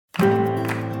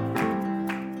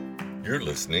You're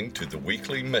listening to the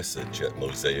weekly message at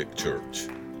Mosaic Church.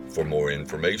 For more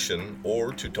information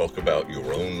or to talk about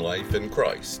your own life in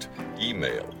Christ,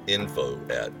 email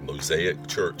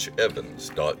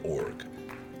info@mosaicchurchevans.org.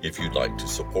 If you'd like to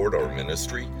support our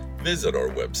ministry, visit our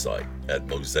website at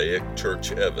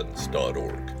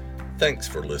mosaicchurchevans.org. Thanks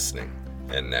for listening.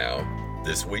 And now,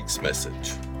 this week's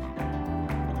message.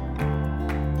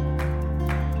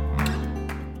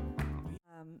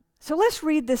 So let's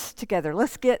read this together.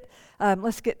 Let's get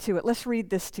to it. Let's read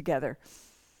this together.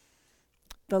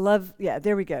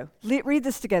 There we go. Read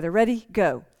this together. Ready?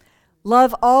 Go.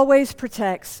 Love always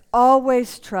protects,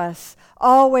 always trusts,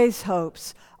 always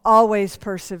hopes, always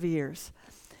perseveres.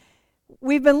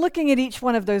 We've been looking at each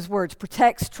one of those words,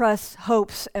 protects, trusts,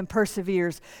 hopes, and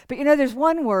perseveres. But there's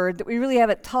one word that we really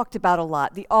haven't talked about a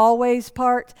lot, the always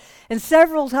part. And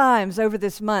several times over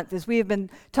this month, as we have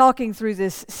been talking through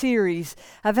this series,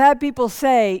 I've had people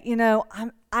say, I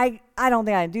don't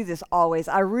think I can do this always.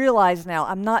 I realize now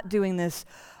I'm not doing this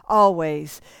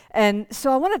always. And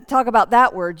so I want to talk about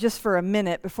that word just for a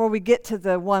minute before we get to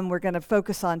the one we're going to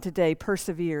focus on today,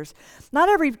 perseveres. Not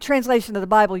every translation of the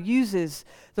Bible uses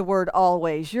the word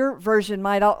always. Your version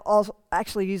might also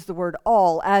actually use the word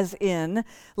all, as in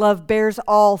love bears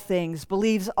all things,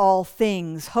 believes all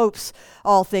things, hopes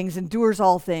all things, endures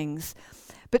all things.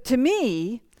 But to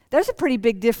me, there's a pretty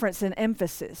big difference in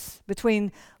emphasis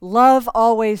between love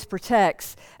always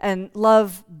protects and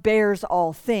love bears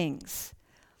all things.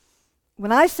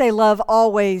 When I say love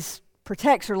always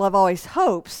protects or love always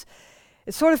hopes,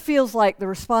 it sort of feels like the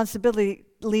responsibility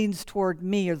leans toward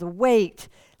me, or the weight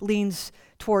leans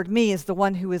toward me as the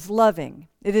one who is loving.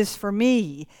 It is for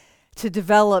me to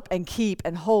develop and keep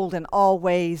and hold an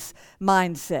always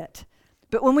mindset.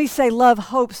 But when we say love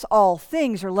hopes all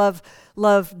things, or love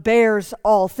bears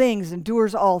all things,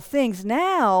 endures all things,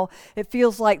 now it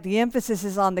feels like the emphasis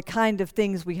is on the kind of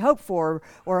things we hope for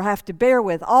or have to bear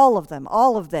with, all of them.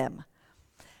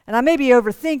 And I may be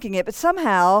overthinking it, but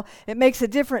somehow it makes a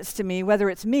difference to me whether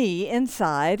it's me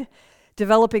inside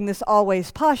developing this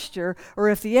always posture, or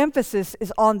if the emphasis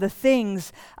is on the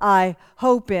things I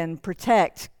hope in,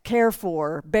 protect, care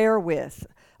for, bear with,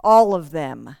 all of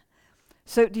them.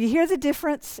 So do you hear the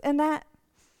difference in that?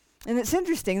 And it's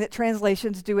interesting that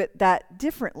translations do it that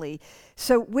differently.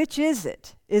 So which is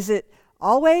it? Is it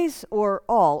always or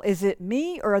all? Is it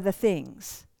me or the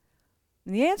things?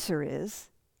 And the answer is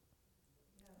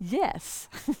yes.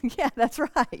 Yeah, that's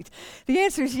right. The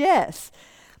answer is yes.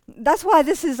 That's why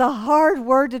this is a hard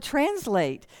word to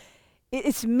translate.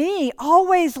 It's me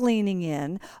always leaning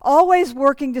in, always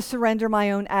working to surrender my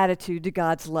own attitude to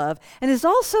God's love. And it's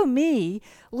also me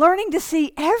learning to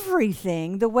see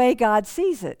everything the way God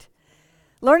sees it.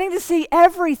 Learning to see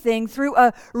everything through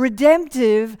a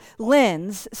redemptive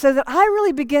lens so that I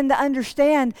really begin to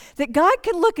understand that God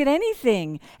can look at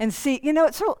anything and see.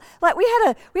 It's sort of like we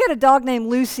had a dog named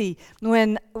Lucy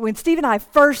when Steve and I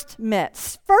first met.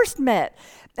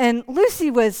 And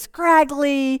Lucy was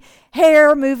scraggly,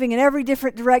 hair moving in every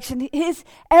different direction.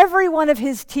 Every one of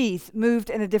his teeth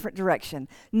moved in a different direction.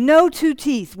 No two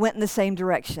teeth went in the same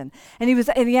direction. And he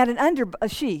had she had an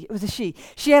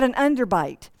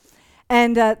underbite.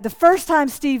 And the first time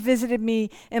Steve visited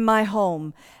me in my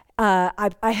home,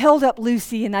 I held up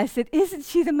Lucy and I said, "Isn't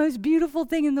she the most beautiful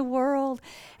thing in the world?"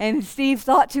 And Steve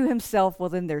thought to himself, "Well,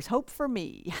 then there's hope for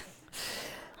me."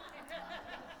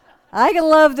 I can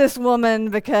love this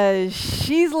woman because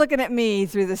she's looking at me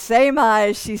through the same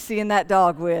eyes she's seeing that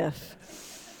dog with.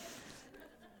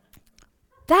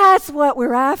 That's what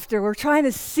we're after. We're trying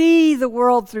to see the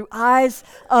world through eyes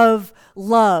of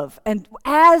love. And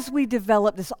as we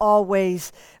develop this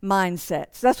always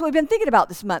mindset. So that's what we've been thinking about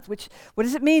this month, what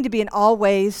does it mean to be an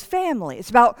always family? It's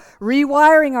about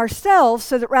rewiring ourselves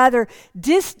so that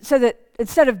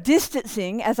instead of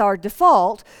distancing as our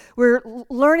default, we're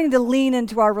learning to lean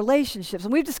into our relationships.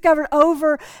 And we've discovered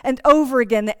over and over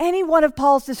again that any one of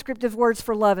Paul's descriptive words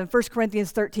for love in 1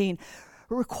 Corinthians 13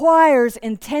 requires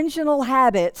intentional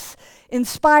habits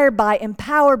inspired by,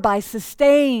 empowered by,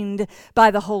 sustained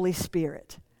by the Holy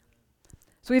Spirit.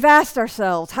 So we've asked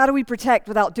ourselves, how do we protect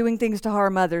without doing things to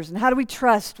harm others? And how do we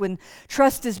trust when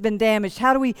trust has been damaged?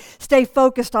 How do we stay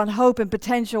focused on hope and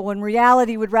potential when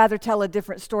reality would rather tell a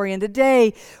different story? And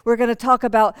today we're going to talk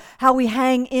about how we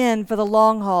hang in for the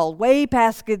long haul, way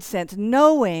past good sense,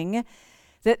 knowing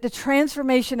that the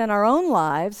transformation in our own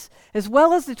lives, as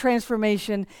well as the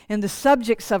transformation in the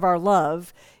subjects of our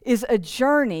love, is a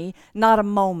journey, not a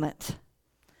moment.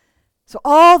 So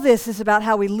all this is about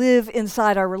how we live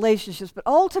inside our relationships, but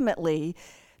ultimately,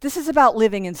 this is about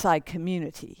living inside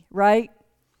community, right?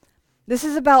 This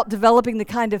is about developing the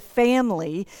kind of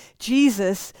family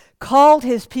Jesus called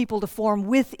his people to form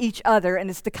with each other, and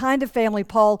it's the kind of family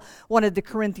Paul wanted the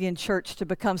Corinthian church to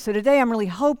become. So today I'm really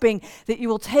hoping that you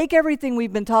will take everything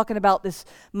we've been talking about this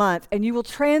month and you will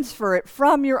transfer it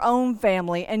from your own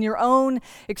family and your own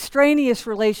extraneous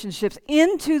relationships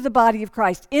into the body of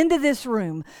Christ, into this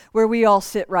room where we all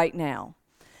sit right now.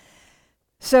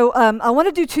 So I want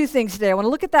to do two things today. I want to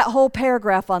look at that whole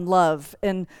paragraph on love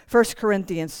in 1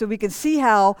 Corinthians so we can see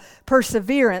how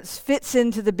perseverance fits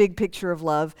into the big picture of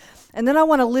love. And then I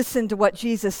want to listen to what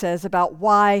Jesus says about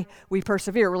why we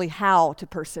persevere, really how to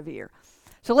persevere.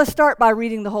 So let's start by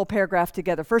reading the whole paragraph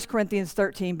together. 1 Corinthians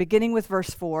 13, beginning with verse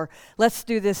 4. Let's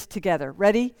do this together.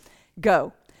 Ready?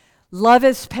 Go. Love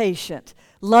is patient.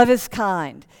 Love is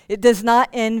kind. It does not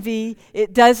envy.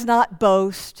 It does not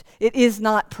boast. It is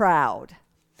not proud.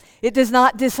 It does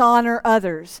not dishonor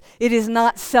others. It is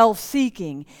not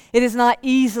self-seeking. It is not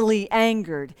easily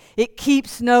angered. It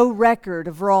keeps no record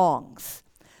of wrongs.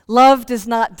 Love does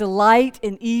not delight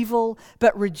in evil,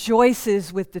 but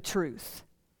rejoices with the truth.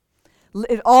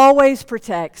 It always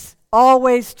protects,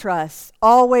 always trusts,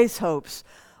 always hopes,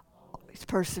 always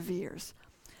perseveres.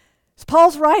 As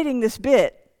Paul's writing this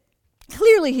bit,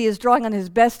 clearly he is drawing on his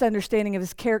best understanding of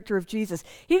his character of Jesus.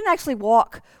 He didn't actually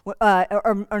walk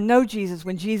or know Jesus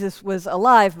when Jesus was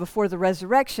alive before the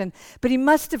resurrection, but he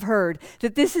must have heard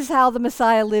that this is how the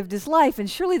Messiah lived his life, and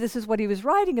surely this is what he was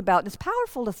writing about. And it's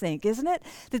powerful to think, isn't it?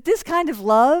 That this kind of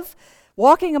love,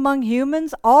 walking among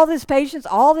humans, all this patience,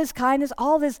 all this kindness,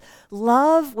 all this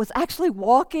love was actually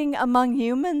walking among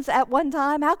humans at one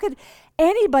time. How could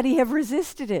anybody have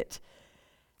resisted it?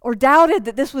 Or doubted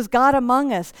that this was God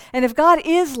among us. And if God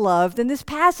is love, then this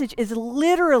passage is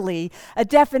literally a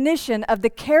definition of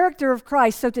the character of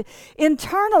Christ. So to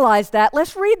internalize that,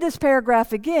 let's read this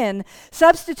paragraph again,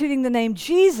 substituting the name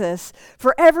Jesus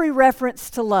for every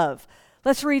reference to love.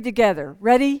 Let's read together.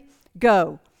 Ready?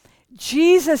 Go.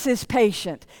 Jesus is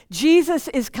patient. Jesus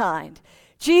is kind.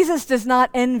 Jesus does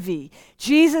not envy.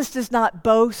 Jesus does not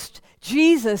boast.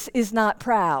 Jesus is not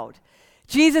proud.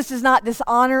 Jesus does not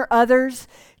dishonor others.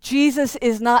 Jesus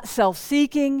is not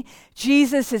self-seeking.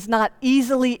 Jesus is not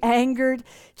easily angered.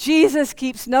 Jesus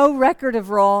keeps no record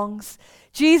of wrongs.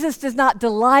 Jesus does not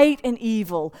delight in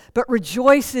evil, but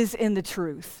rejoices in the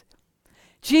truth.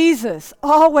 Jesus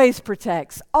always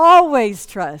protects, always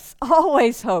trusts,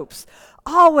 always hopes,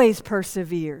 always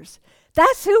perseveres.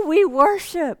 That's who we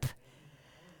worship.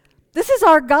 This is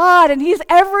our God, and He's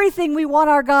everything we want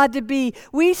our God to be.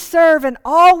 We serve an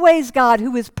always God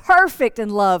who is perfect in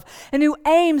love and who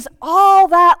aims all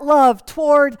that love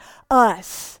toward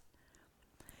us.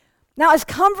 Now, as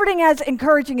comforting, as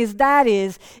encouraging as that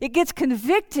is, it gets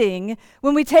convicting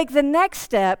when we take the next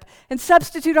step and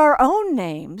substitute our own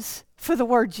names for the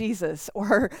word Jesus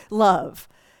or love.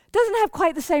 It doesn't have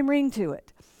quite the same ring to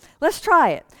it. Let's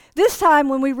try it. This time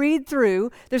when we read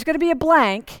through, there's going to be a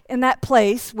blank in that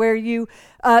place where you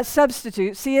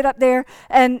substitute. See it up there?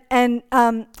 And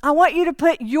I want you to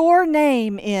put your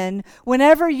name in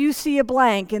whenever you see a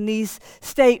blank in these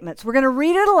statements. We're going to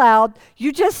read it aloud.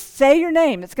 You just say your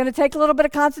name. It's going to take a little bit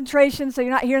of concentration so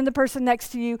you're not hearing the person next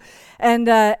to you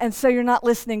and so you're not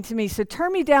listening to me. So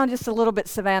turn me down just a little bit,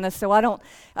 Savannah, so I don't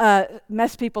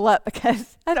mess people up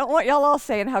because I don't want y'all all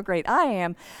saying how great I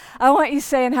am. I want you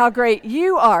saying how great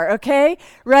you are, okay?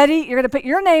 Ready? You're going to put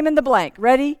your name in the blank.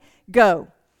 Ready? Go.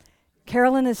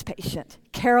 Carolyn is patient.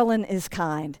 Carolyn is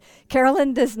kind.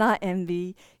 Carolyn does not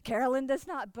envy. Carolyn does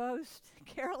not boast.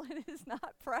 Carolyn is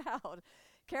not proud.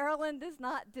 Carolyn does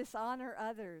not dishonor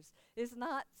others, is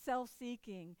not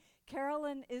self-seeking.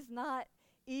 Carolyn is not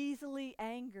easily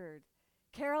angered.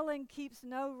 Carolyn keeps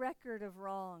no record of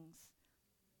wrongs.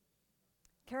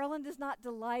 Carolyn does not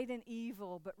delight in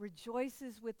evil, but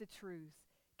rejoices with the truth.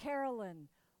 Carolyn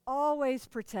always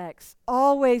protects,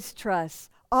 always trusts,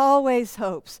 always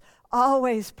hopes,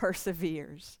 always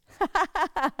perseveres.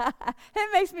 It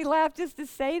makes me laugh just to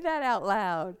say that out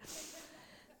loud.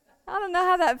 I don't know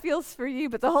how that feels for you,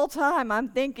 but the whole time I'm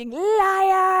thinking,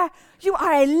 liar! You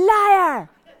are a liar!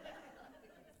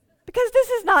 Because this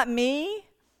is not me.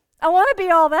 I want to be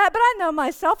all that, but I know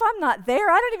myself. I'm not there.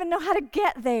 I don't even know how to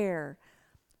get there.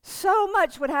 So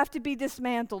much would have to be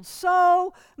dismantled.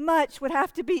 So much would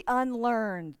have to be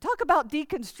unlearned. Talk about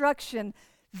deconstruction.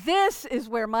 This is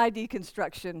where my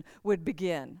deconstruction would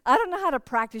begin. I don't know how to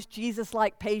practice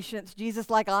Jesus-like patience,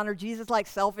 Jesus-like honor, Jesus-like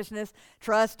selfishness,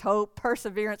 trust, hope,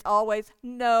 perseverance, always.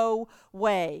 No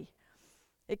way.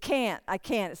 It can't. I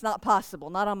can't. It's not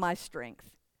possible. Not on my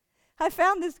strength. I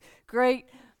found this great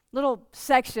little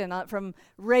section from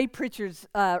Ray Pritchard's,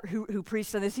 who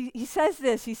preached on this. He says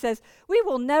this. He says, we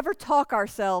will never talk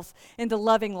ourselves into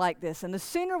loving like this. And the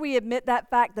sooner we admit that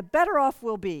fact, the better off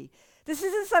we'll be. This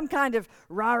isn't some kind of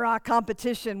rah-rah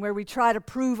competition where we try to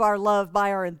prove our love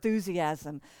by our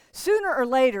enthusiasm. Sooner or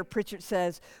later, Pritchard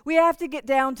says, we have to get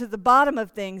down to the bottom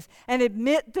of things and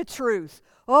admit the truth.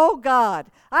 Oh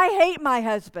God, I hate my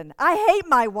husband. I hate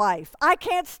my wife. I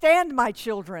can't stand my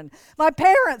children. My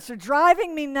parents are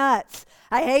driving me nuts.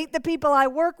 I hate the people I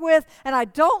work with, and I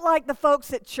don't like the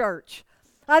folks at church.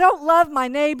 I don't love my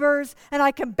neighbors, and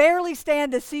I can barely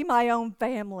stand to see my own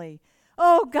family.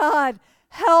 Oh God,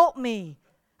 help me.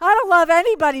 I don't love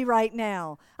anybody right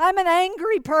now. I'm an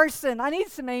angry person. I need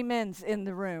some amens in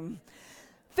the room.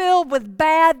 Filled with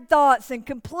bad thoughts and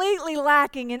completely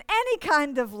lacking in any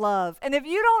kind of love. And if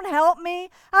you don't help me,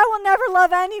 I will never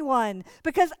love anyone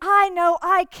because I know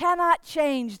I cannot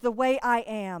change the way I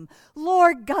am.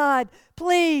 Lord God,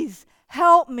 please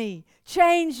help me,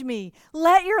 change me.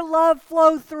 Let your love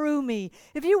flow through me.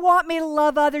 If you want me to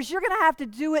love others, you're going to have to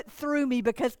do it through me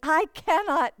because I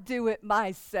cannot do it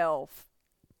myself.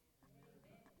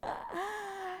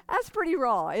 That's pretty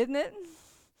raw, isn't it?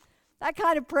 That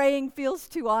kind of praying feels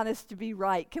too honest to be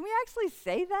right. Can we actually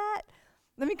say that?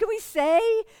 I mean, can we say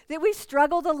that we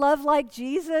struggle to love like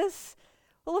Jesus?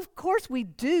 Well, of course we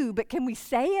do, but can we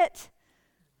say it?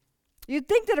 You'd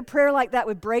think that a prayer like that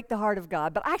would break the heart of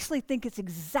God, but I actually think it's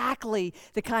exactly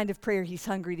the kind of prayer he's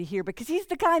hungry to hear because it's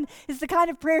the kind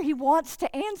of prayer he wants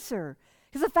to answer.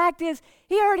 Because the fact is,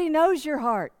 he already knows your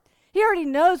heart. He already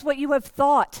knows what you have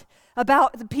thought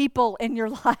about the people in your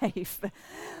life.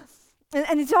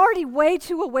 And he's already way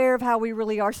too aware of how we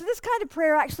really are. So this kind of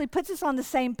prayer actually puts us on the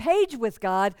same page with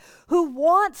God, who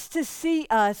wants to see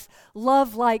us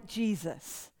love like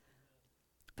Jesus.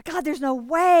 But God, there's no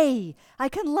way I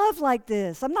can love like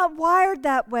this. I'm not wired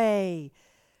that way.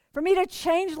 For me to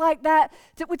change like that,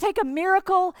 it would take a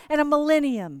miracle and a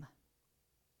millennium.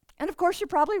 And of course, you're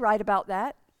probably right about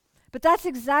that. But that's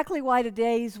exactly why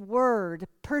today's word,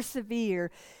 persevere,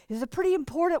 is a pretty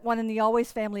important one in the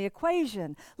Always family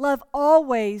equation. Love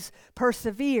always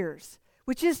perseveres,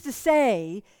 which is to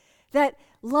say that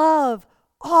love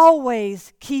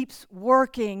always keeps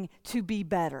working to be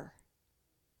better.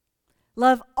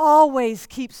 Love always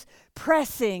keeps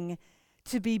pressing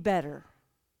to be better.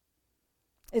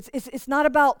 It's not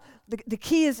about, the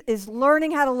key is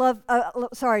learning how to love,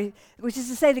 which is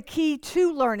to say the key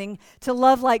to learning to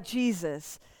love like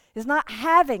Jesus is not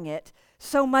having it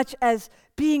so much as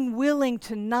being willing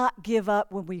to not give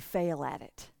up when we fail at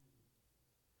it.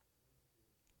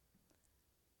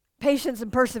 Patience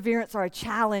and perseverance are a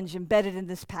challenge embedded in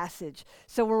this passage,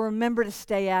 so we'll remember to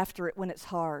stay after it when it's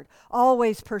hard.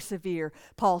 Always persevere,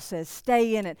 Paul says.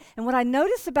 Stay in it. And what I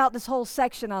notice about this whole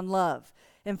section on love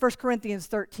in 1 Corinthians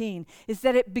 13 is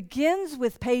that it begins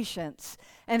with patience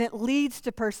and it leads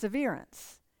to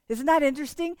perseverance. Isn't that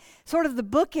interesting? Sort of the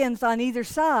bookends on either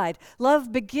side.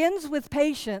 Love begins with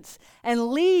patience and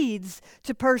leads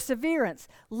to perseverance.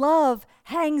 Love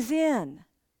hangs in.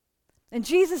 And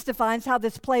Jesus defines how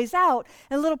this plays out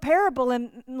in a little parable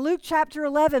in Luke chapter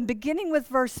 11, beginning with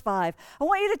verse 5. I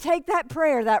want you to take that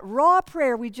prayer, that raw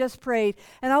prayer we just prayed,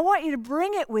 and I want you to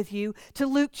bring it with you to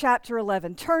Luke chapter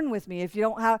 11. Turn with me if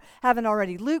you haven't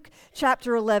already. Luke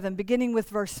chapter 11, beginning with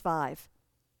verse 5.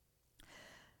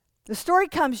 The story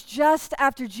comes just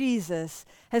after Jesus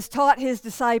has taught his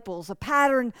disciples a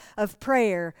pattern of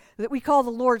prayer that we call the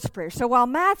Lord's Prayer. So while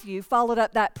Matthew followed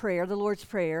up that prayer, the Lord's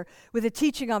Prayer, with a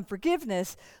teaching on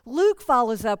forgiveness, Luke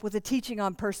follows up with a teaching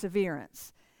on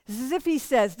perseverance. It's as if he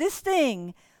says, this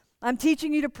thing I'm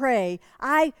teaching you to pray,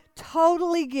 I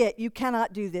totally get you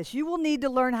cannot do this. You will need to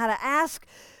learn how to ask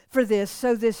for this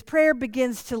so this prayer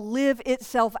begins to live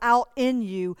itself out in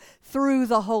you through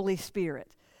the Holy Spirit.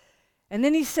 And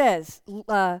then he says,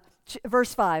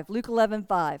 verse 5, Luke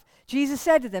 11:5. Jesus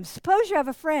said to them, suppose you have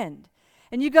a friend,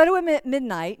 and you go to him at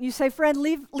midnight, and you say, friend,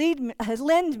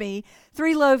 lend me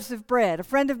 3 loaves of bread. A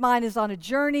friend of mine is on a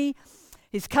journey.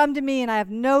 He's come to me, and I have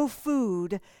no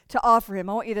food to offer him.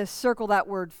 I want you to circle that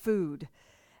word, food.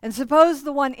 And suppose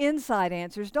the one inside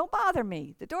answers, don't bother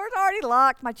me. The door's already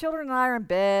locked. My children and I are in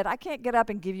bed. I can't get up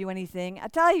and give you anything. I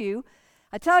tell you,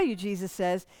 Jesus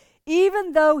says,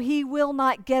 even though he will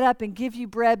not get up and give you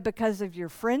bread because of your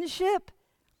friendship,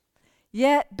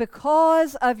 yet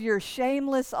because of your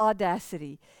shameless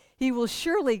audacity, he will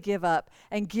surely give up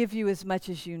and give you as much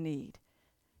as you need.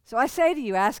 So I say to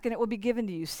you, ask and it will be given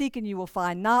to you. Seek and you will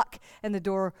find. Knock and the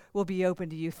door will be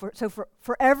open to you.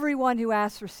 For everyone who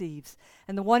asks receives,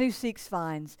 and the one who seeks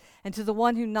finds, and to the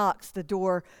one who knocks the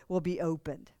door will be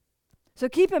opened. So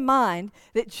keep in mind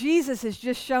that Jesus has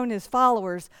just shown his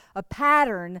followers a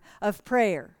pattern of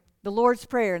prayer, the Lord's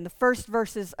Prayer, in the first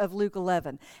verses of Luke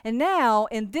 11. And now,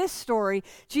 in this story,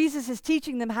 Jesus is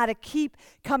teaching them how to keep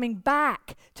coming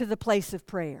back to the place of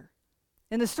prayer.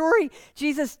 In the story,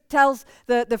 Jesus tells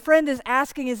the friend is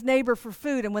asking his neighbor for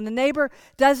food, and when the neighbor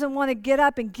doesn't want to get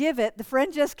up and give it, the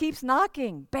friend just keeps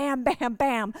knocking. Bam, bam,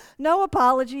 bam. No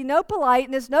apology, no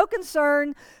politeness, no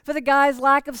concern for the guy's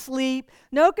lack of sleep,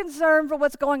 no concern for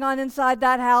what's going on inside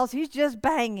that house. He's just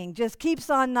banging, just keeps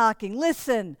on knocking.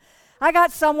 Listen, I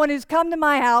got someone who's come to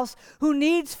my house who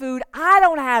needs food. I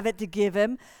don't have it to give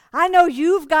him. I know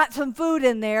you've got some food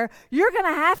in there. You're going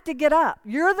to have to get up.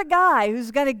 You're the guy who's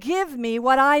going to give me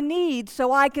what I need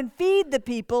so I can feed the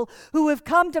people who have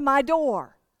come to my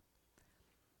door.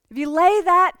 If you lay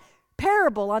that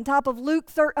parable on top of 1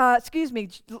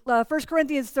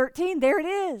 Corinthians 13, there it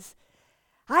is.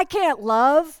 I can't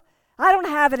love. I don't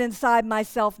have it inside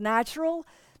myself naturally.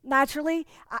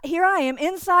 Here I am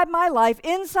inside my life,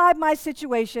 inside my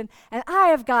situation, and I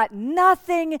have got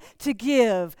nothing to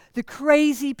give the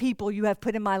crazy people you have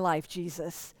put in my life,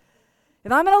 Jesus.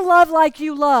 If I'm going to love like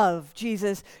you love,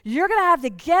 Jesus, you're going to have to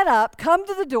get up, come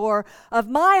to the door of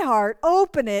my heart,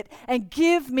 open it, and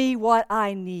give me what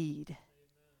I need.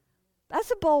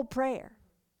 That's a bold prayer.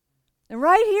 And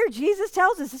right here, Jesus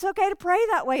tells us it's okay to pray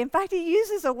that way. In fact, he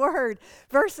uses a word,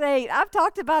 verse 8. I've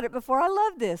talked about it before. I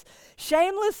love this.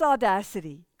 Shameless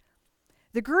audacity.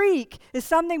 The Greek is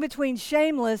something between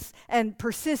shameless and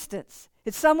persistence.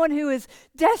 It's someone who is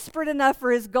desperate enough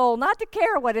for his goal, not to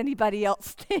care what anybody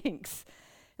else thinks.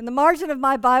 In the margin of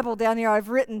my Bible down here, I've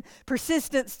written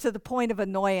persistence to the point of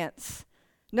annoyance.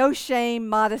 No shame,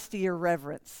 modesty, or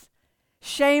reverence.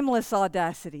 Shameless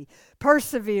audacity.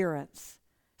 Perseverance.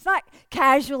 It's not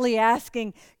casually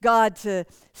asking God to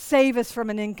save us from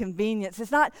an inconvenience.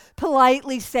 It's not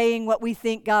politely saying what we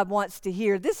think God wants to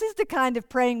hear. This is the kind of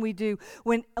praying we do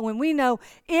when we know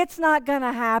it's not going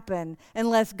to happen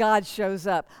unless God shows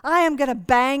up. I am going to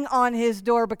bang on his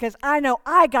door because I know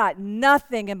I got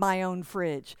nothing in my own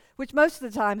fridge, which most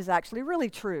of the time is actually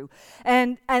really true.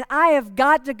 And I have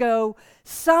got to go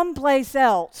someplace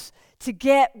else to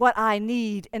get what I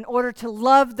need in order to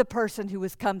love the person who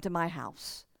has come to my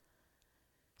house.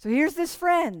 So here's this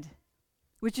friend,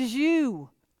 which is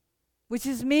you, which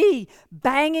is me,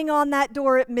 banging on that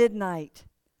door at midnight,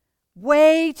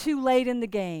 way too late in the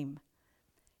game.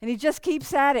 And he just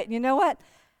keeps at it. And you know what?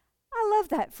 I love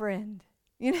that friend.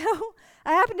 You know,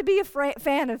 I happen to be a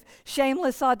fan of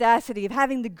shameless audacity, of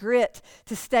having the grit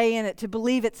to stay in it, to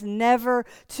believe it's never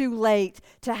too late,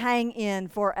 to hang in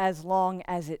for as long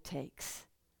as it takes.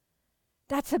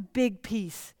 That's a big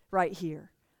piece right here.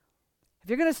 If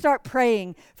you're going to start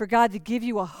praying for God to give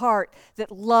you a heart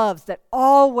that loves, that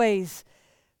always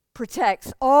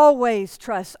protects, always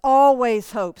trusts,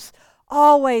 always hopes,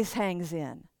 always hangs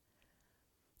in,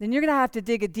 then you're going to have to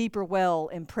dig a deeper well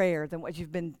in prayer than what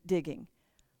you've been digging.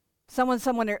 Someone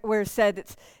somewhere said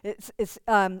it's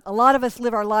a lot of us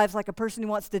live our lives like a person who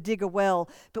wants to dig a well,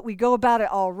 but we go about it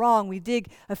all wrong. We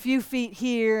dig a few feet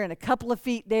here and a couple of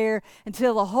feet there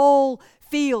until the whole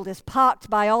field is pocked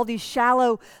by all these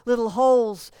shallow little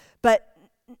holes, but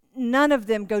none of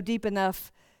them go deep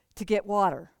enough to get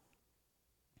water.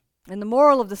 And the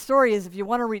moral of the story is if you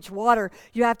want to reach water,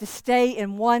 you have to stay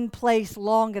in one place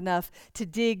long enough to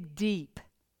dig deep.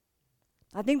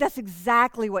 I think that's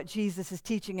exactly what Jesus is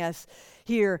teaching us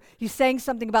here. He's saying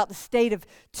something about the state of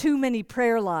too many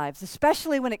prayer lives,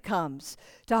 especially when it comes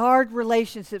to hard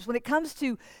relationships, when it comes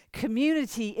to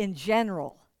community in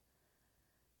general.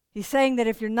 He's saying that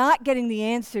if you're not getting the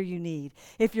answer you need,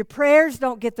 if your prayers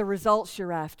don't get the results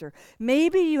you're after,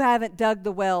 maybe you haven't dug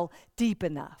the well deep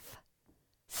enough.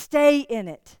 Stay in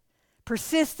it.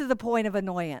 Persist to the point of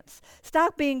annoyance.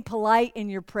 Stop being polite in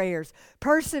your prayers.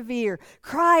 Persevere.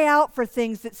 Cry out for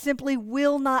things that simply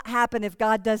will not happen if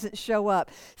God doesn't show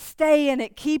up. Stay in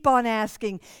it. Keep on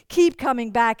asking. Keep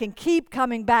coming back and keep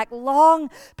coming back long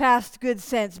past good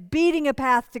sense, beating a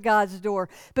path to God's door.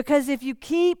 Because if you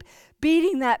keep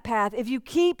beating that path, if you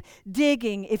keep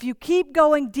digging, if you keep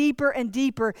going deeper and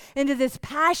deeper into this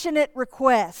passionate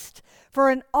request for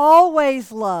an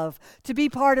always love, to be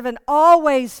part of an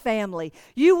always family,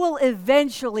 you will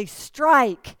eventually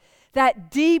strike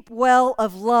that deep well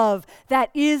of love that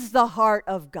is the heart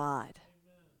of God.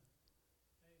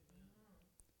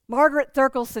 Margaret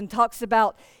Thurkelson talks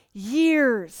about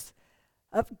years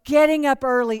of getting up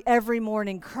early every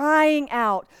morning, crying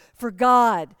out for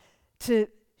God to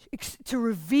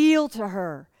reveal to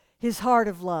her his heart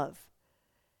of love.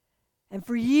 And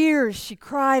for years, she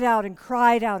cried out and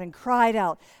cried out and cried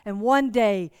out. And one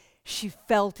day, she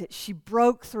felt it. She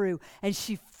broke through, and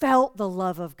she felt the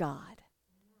love of God.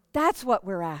 That's what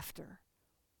we're after.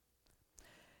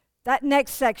 That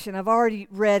next section, I've already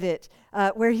read it,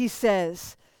 where he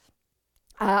says,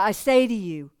 I say to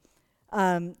you,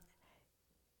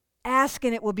 ask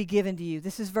and it will be given to you.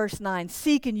 This is verse 9.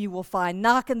 Seek and you will find.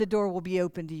 Knock and the door will be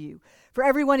open to you. For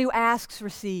everyone who asks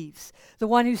receives. The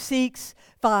one who seeks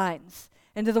finds.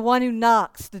 And to the one who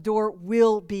knocks, the door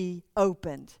will be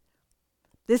opened.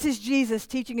 This is Jesus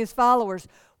teaching his followers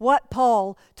what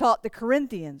Paul taught the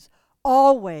Corinthians.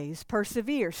 Always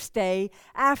persevere. Stay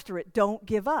after it. Don't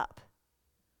give up.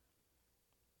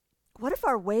 What if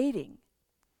our waiting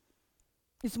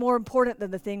is more important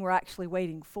than the thing we're actually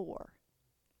waiting for?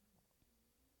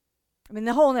 I mean,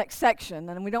 the whole next section,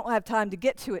 and we don't have time to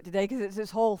get to it today because it's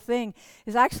this whole thing,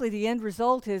 is actually the end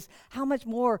result is how much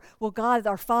more will God,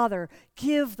 our Father,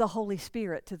 give the Holy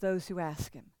Spirit to those who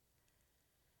ask him?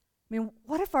 I mean,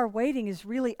 what if our waiting is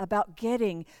really about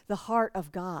getting the heart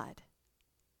of God?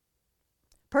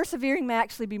 Persevering may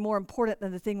actually be more important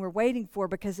than the thing we're waiting for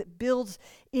because it builds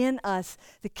in us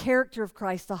the character of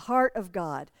Christ, the heart of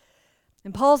God.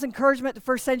 In Paul's encouragement to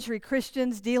first century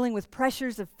Christians dealing with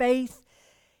pressures of faith,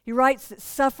 he writes that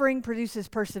suffering produces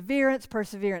perseverance,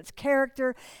 perseverance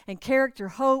character, and character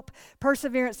hope.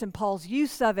 Perseverance in Paul's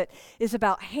use of it is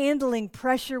about handling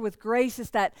pressure with grace. It's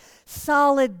that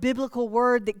solid biblical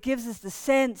word that gives us the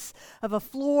sense of a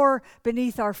floor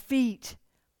beneath our feet.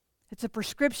 It's a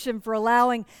prescription for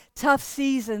allowing tough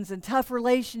seasons and tough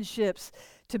relationships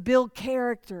to build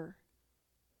character.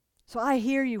 So I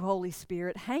hear you, Holy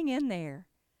Spirit. Hang in there.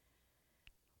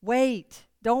 Wait.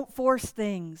 Don't force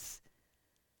things.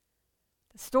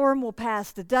 The storm will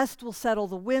pass, the dust will settle,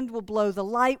 the wind will blow, the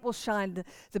light will shine,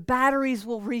 the batteries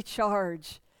will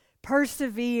recharge.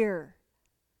 Persevere.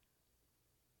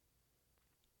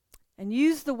 And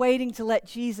use the waiting to let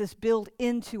Jesus build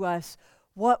into us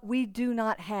what we do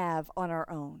not have on our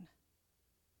own.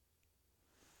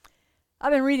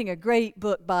 I've been reading a great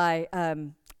book by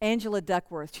Angela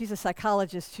Duckworth. She's a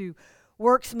psychologist who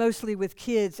works mostly with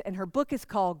kids, and her book is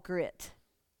called Grit,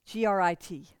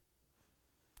 G-R-I-T.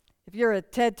 If you're a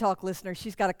TED Talk listener,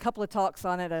 she's got a couple of talks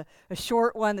on it, a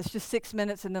short one that's just 6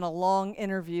 minutes and then a long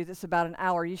interview that's about an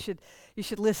hour. You should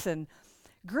listen.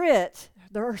 Grit,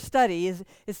 her study, is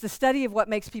the study of what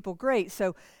makes people great.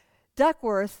 So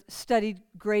Duckworth studied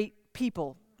great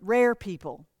people, rare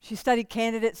people. She studied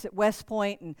candidates at West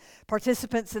Point and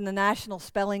participants in the National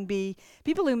Spelling Bee,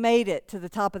 people who made it to the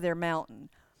top of their mountain.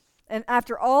 And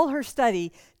after all her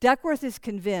study, Duckworth is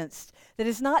convinced that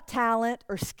it's not talent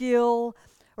or skill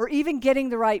or even getting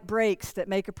the right breaks that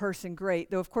make a person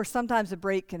great, though of course sometimes a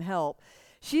break can help.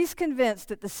 She's convinced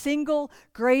that the single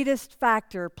greatest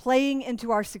factor playing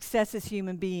into our success as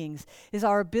human beings is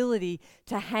our ability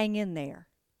to hang in there,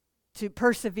 to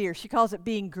persevere. She calls it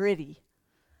being gritty,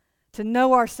 to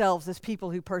know ourselves as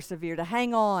people who persevere, to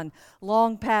hang on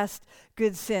long past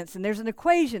good sense. And there's an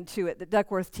equation to it that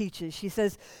Duckworth teaches. She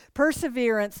says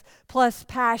perseverance plus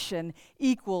passion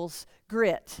equals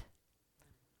grit.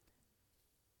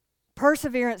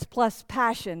 Perseverance plus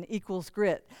passion equals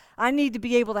grit. I need to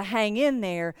be able to hang in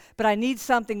there, but I need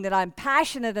something that I'm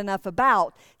passionate enough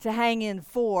about to hang in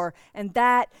for, and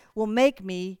that will make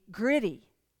me gritty.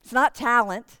 It's not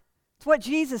talent. It's what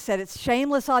Jesus said. It's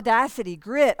shameless audacity,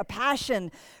 grit, a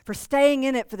passion for staying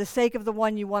in it for the sake of the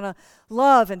one you want to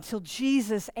love until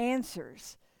Jesus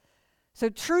answers. So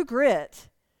true grit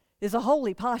is a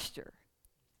holy posture.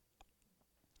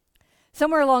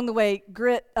 Somewhere along the way,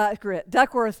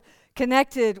 Duckworth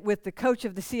connected with the coach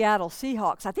of the Seattle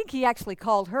Seahawks. I think he actually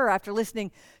called her after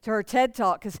listening to her TED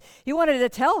Talk because he wanted to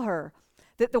tell her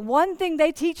that the one thing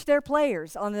they teach their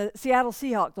players on the Seattle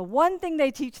Seahawks, the one thing they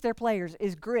teach their players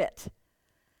is grit.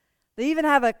 They even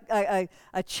have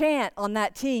a chant on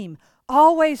that team,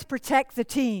 always protect the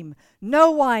team,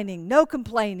 no whining, no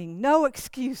complaining, no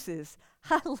excuses.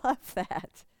 I love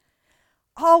that.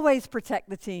 Always protect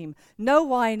the team, no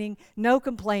whining, no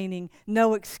complaining,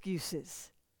 no excuses.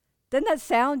 Doesn't that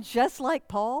sound just like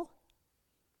Paul?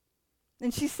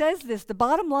 And she says this, the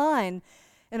bottom line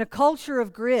in a culture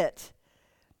of grit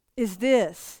is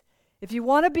this: if you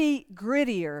want to be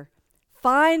grittier,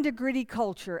 find a gritty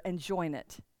culture and join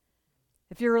it.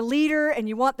 If you're a leader and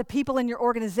you want the people in your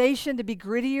organization to be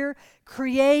grittier,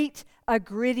 create a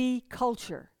gritty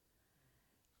culture.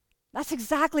 That's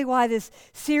exactly why this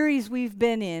series we've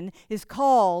been in is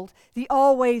called The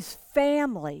Always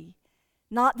Family,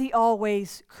 not The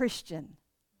Always Christian.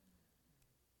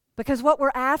 Because what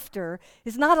we're after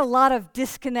is not a lot of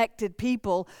disconnected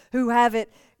people who have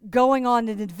it going on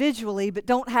individually but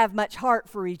don't have much heart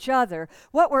for each other.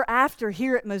 What we're after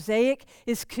here at Mosaic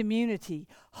is community,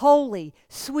 holy,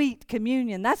 sweet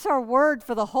communion. That's our word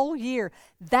for the whole year.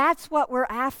 That's what we're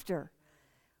after.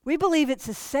 We believe it's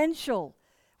essential.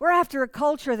 We're after a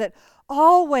culture that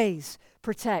always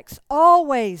protects,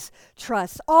 always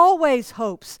trusts, always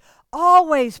hopes,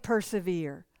 always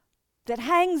persevere, that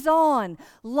hangs on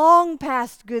long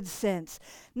past good sense,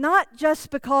 not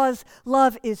just because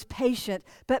love is patient,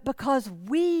 but because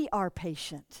we are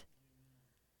patient.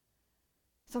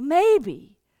 So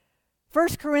maybe 1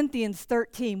 Corinthians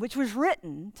 13, which was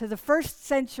written to the first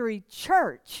century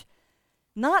church,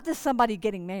 not to somebody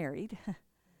getting married,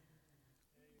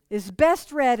 is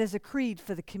best read as a creed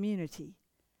for the community.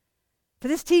 For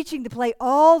this teaching to play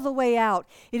all the way out,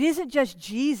 it isn't just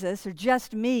Jesus or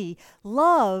just me.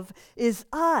 Love is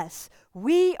us.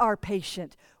 We are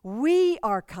patient. We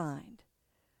are kind.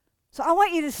 So I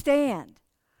want you to stand.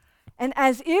 And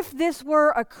as if this were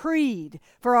a creed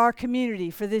for our community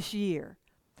for this year,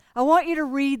 I want you to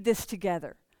read this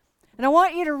together. And I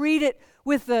want you to read it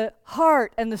with the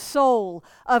heart and the soul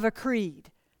of a creed.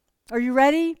 Are you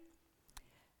ready?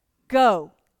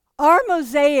 Go. Our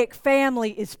Mosaic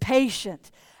family is patient.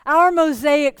 Our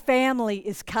Mosaic family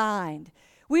is kind.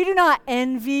 We do not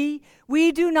envy.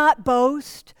 We do not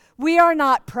boast. We are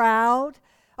not proud.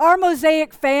 Our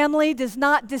Mosaic family does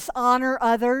not dishonor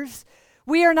others.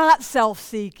 We are not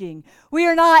self-seeking. We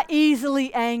are not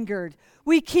easily angered.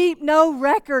 We keep no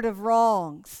record of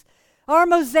wrongs. Our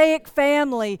Mosaic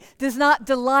family does not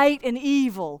delight in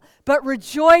evil, but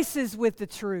rejoices with the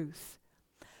truth.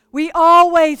 We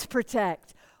always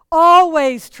protect,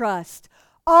 always trust,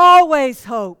 always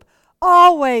hope,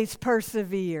 always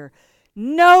persevere.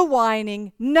 No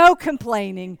whining, no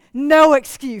complaining, no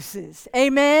excuses.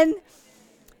 Amen?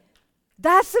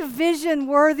 That's a vision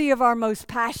worthy of our most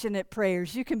passionate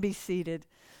prayers. You can be seated.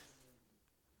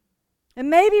 And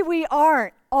maybe we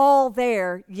aren't all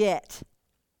there yet,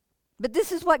 but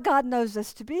this is what God knows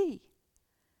us to be.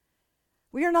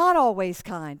 We are not always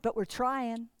kind, but we're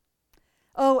trying.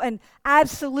 Oh, and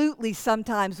absolutely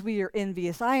sometimes we are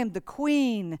envious. I am the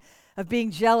queen of being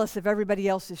jealous of everybody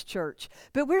else's church.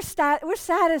 But we're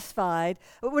satisfied,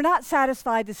 but we're not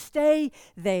satisfied to stay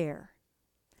there.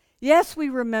 Yes, we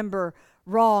remember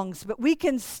wrongs, but we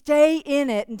can stay in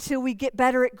it until we get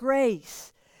better at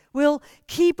grace. We'll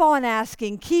keep on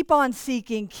asking, keep on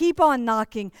seeking, keep on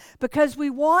knocking, because we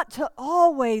want to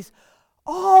always,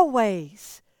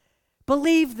 always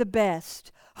believe the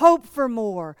best, hope for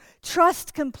more,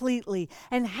 trust completely,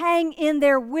 and hang in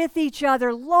there with each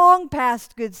other long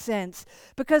past good sense.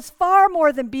 Because far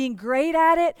more than being great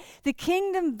at it, the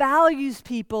kingdom values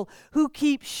people who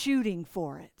keep shooting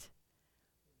for it.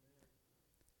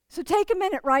 So take a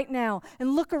minute right now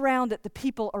and look around at the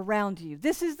people around you.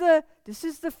 This is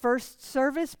the first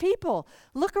service people.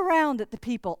 Look around at the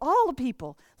people, all the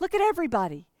people. Look at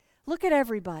everybody. Look at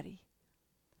everybody.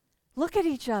 Look at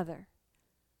each other.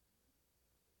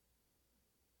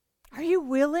 Are you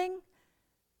willing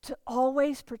to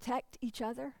always protect each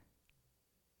other?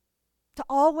 To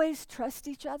always trust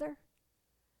each other?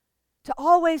 To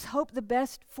always hope the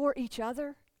best for each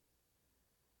other?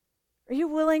 Are you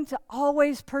willing to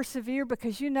always persevere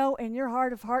because you know in your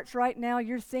heart of hearts right now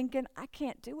you're thinking, I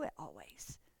can't do it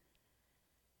always.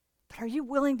 But are you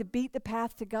willing to beat the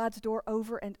path to God's door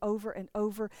over and over and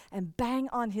over and bang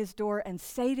on His door and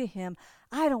say to Him,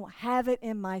 I don't have it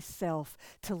in myself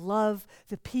to love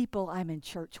the people I'm in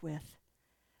church with.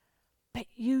 But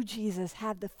you, Jesus,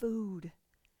 have the food.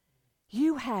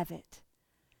 You have it.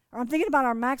 Or I'm thinking about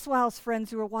our Maxwell House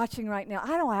friends who are watching right now.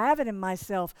 I don't have it in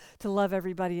myself to love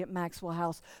everybody at Maxwell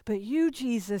House. But you,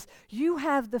 Jesus, you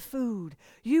have the food.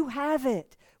 You have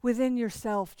it within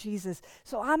yourself, Jesus.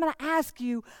 So I'm going to ask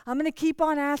you, I'm going to keep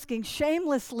on asking,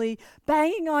 shamelessly,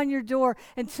 banging on your door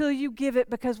until you give it,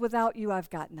 because without you, I've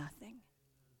got nothing.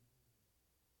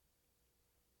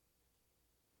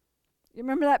 You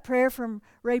remember that prayer from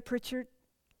Ray Pritchard?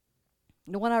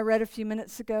 The one I read a few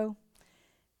minutes ago?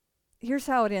 Here's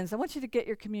how it ends. I want you to get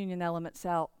your communion elements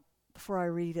out before I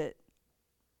read it.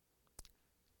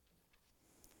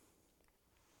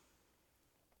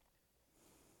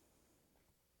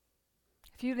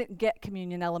 If you didn't get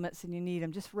communion elements and you need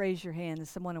them, just raise your hand and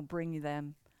someone will bring you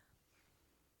them.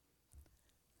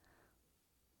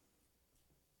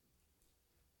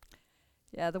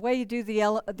 Yeah, the way you do the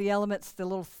elements, the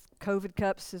little COVID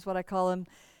cups is what I call them,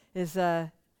 is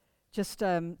just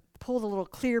pull the little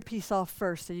clear piece off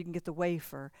first so you can get the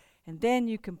wafer, and then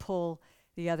you can pull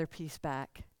the other piece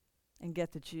back and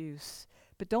get the juice.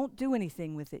 But don't do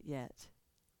anything with it yet.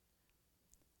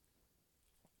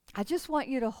 I just want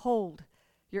you to hold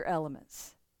your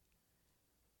elements.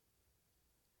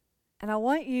 And I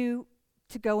want you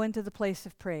to go into the place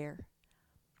of prayer.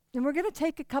 And we're going to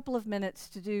take a couple of minutes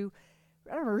to do,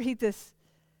 I'm going to read this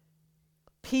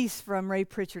piece from Ray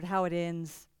Pritchard, How It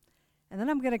Ends. And then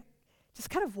I'm going to just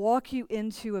kind of walk you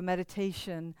into a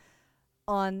meditation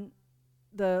on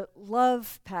the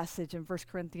love passage in 1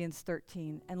 Corinthians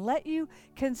 13 and let you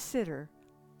consider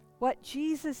what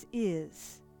Jesus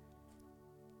is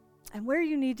and where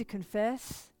you need to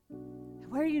confess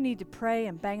and where you need to pray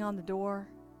and bang on the door.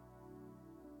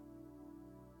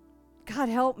 God,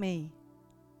 help me.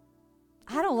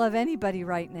 I don't love anybody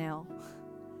right now.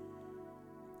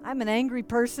 I'm an angry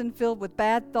person filled with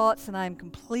bad thoughts, and I'm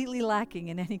completely lacking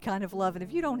in any kind of love. And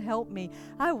if you don't help me,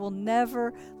 I will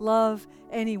never love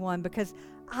anyone because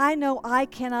I know I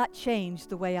cannot change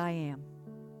the way I am.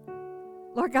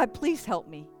 Lord God, please help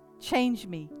me. Change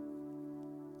me.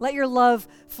 Let your love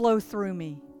flow through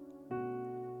me.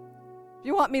 If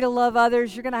you want me to love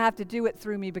others, you're going to have to do it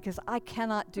through me because I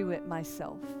cannot do it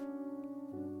myself.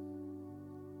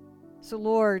 So,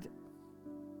 Lord,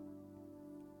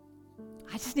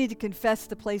 I just need to confess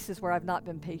the places where I've not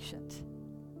been patient.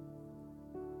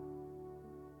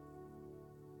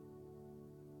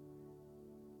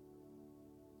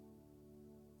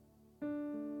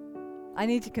 I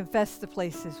need to confess the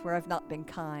places where I've not been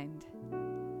kind.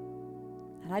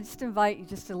 And I just invite you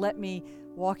just to let me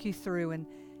walk you through, and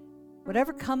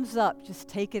whatever comes up, just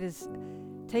take it as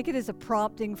a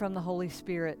prompting from the Holy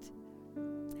Spirit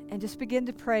and just begin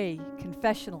to pray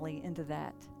confessionally into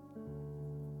that.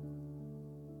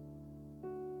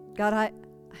 God, I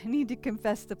need to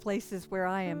confess the places where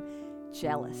I am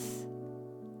jealous.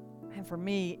 And for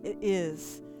me, it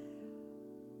is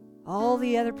all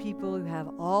the other people who have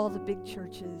all the big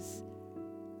churches.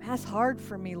 That's hard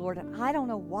for me, Lord, and I don't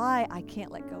know why I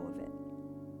can't let go of it.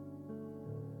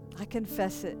 I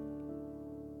confess it.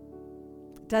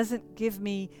 It doesn't give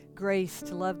me grace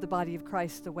to love the body of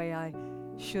Christ the way I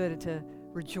should, and to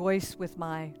rejoice with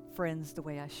my friends the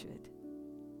way I should.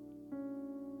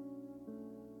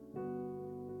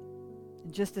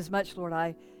 And just as much, Lord,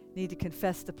 I need to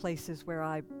confess the places where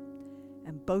I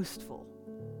am boastful,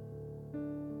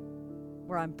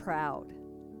 where I'm proud,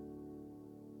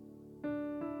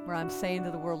 where I'm saying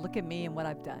to the world, look at me and what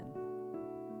I've done.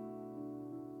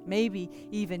 Maybe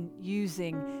even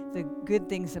using the good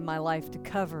things in my life to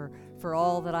cover for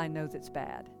all that I know that's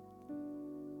bad.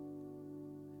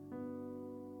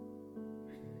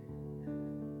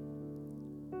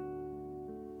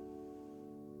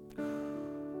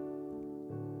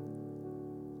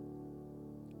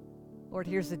 Lord,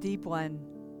 here's the deep one.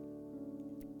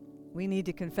 We need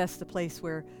to confess the place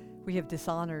where we have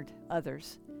dishonored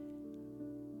others.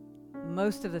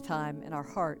 Most of the time in our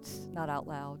hearts, not out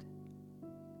loud.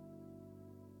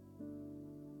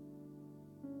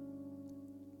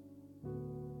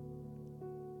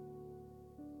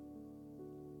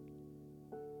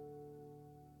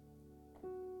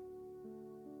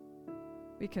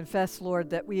 We confess, Lord,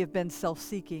 that we have been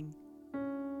self-seeking.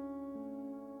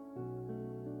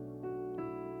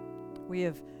 We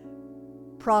have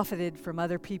profited from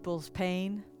other people's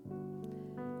pain,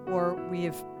 or we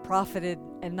have profited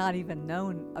and not even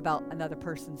known about another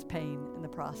person's pain in the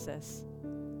process.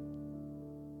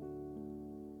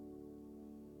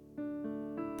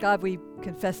 God, we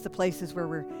confess the places where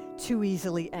we're too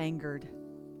easily angered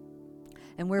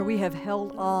and where we have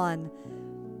held on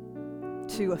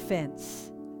to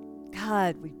offense.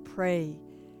 God, we pray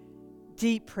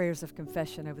deep prayers of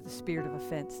confession over the spirit of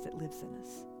offense that lives in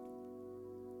us.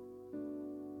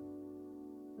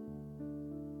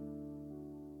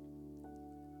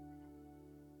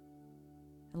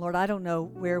 And Lord, I don't know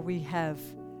where we have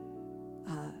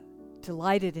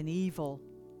delighted in evil.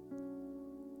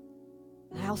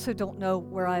 I also don't know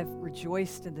where I've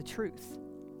rejoiced in the truth.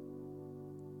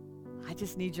 I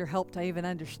just need your help to even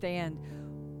understand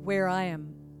where I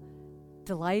am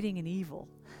delighting in evil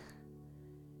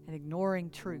and ignoring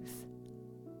truth.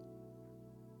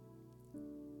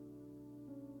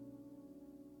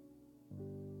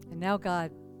 And now,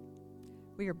 God,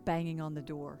 we are banging on the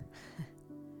door.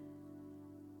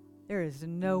 There is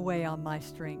no way on my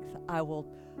strength I will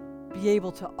be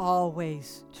able to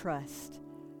always trust,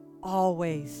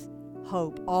 always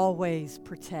hope, always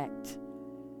protect,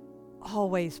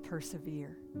 always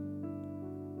persevere.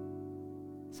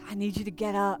 So I need you to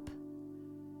get up,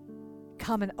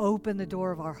 come and open the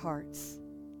door of our hearts,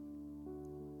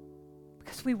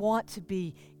 because we want to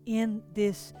be in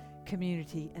this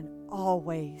community and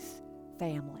always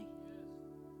family.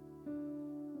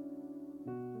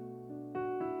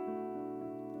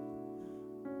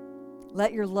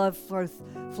 Let your love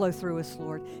flow through us,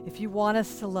 Lord. If you want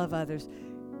us to love others,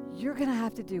 you're going to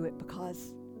have to do it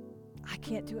because I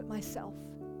can't do it myself.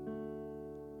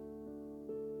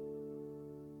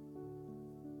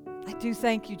 I do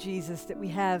thank you, Jesus, that we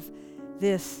have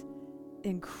this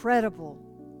incredible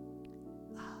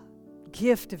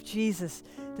gift of Jesus,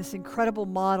 this incredible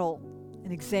model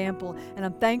and example. And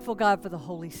I'm thankful, God, for the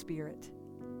Holy Spirit.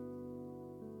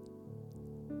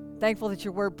 Thankful that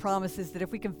your word promises that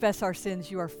if we confess our sins,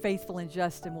 you are faithful and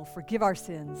just and will forgive our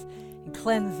sins and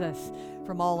cleanse us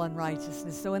from all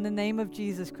unrighteousness. So in the name of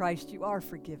Jesus Christ, you are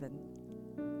forgiven.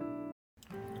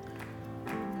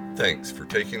 Thanks for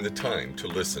taking the time to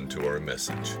listen to our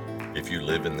message. If you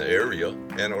live in the area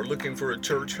and are looking for a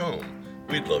church home,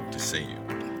 we'd love to see you.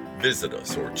 Visit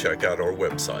us or check out our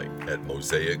website at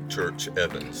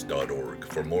mosaicchurchevans.org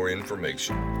for more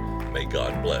information. May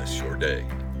God bless your day.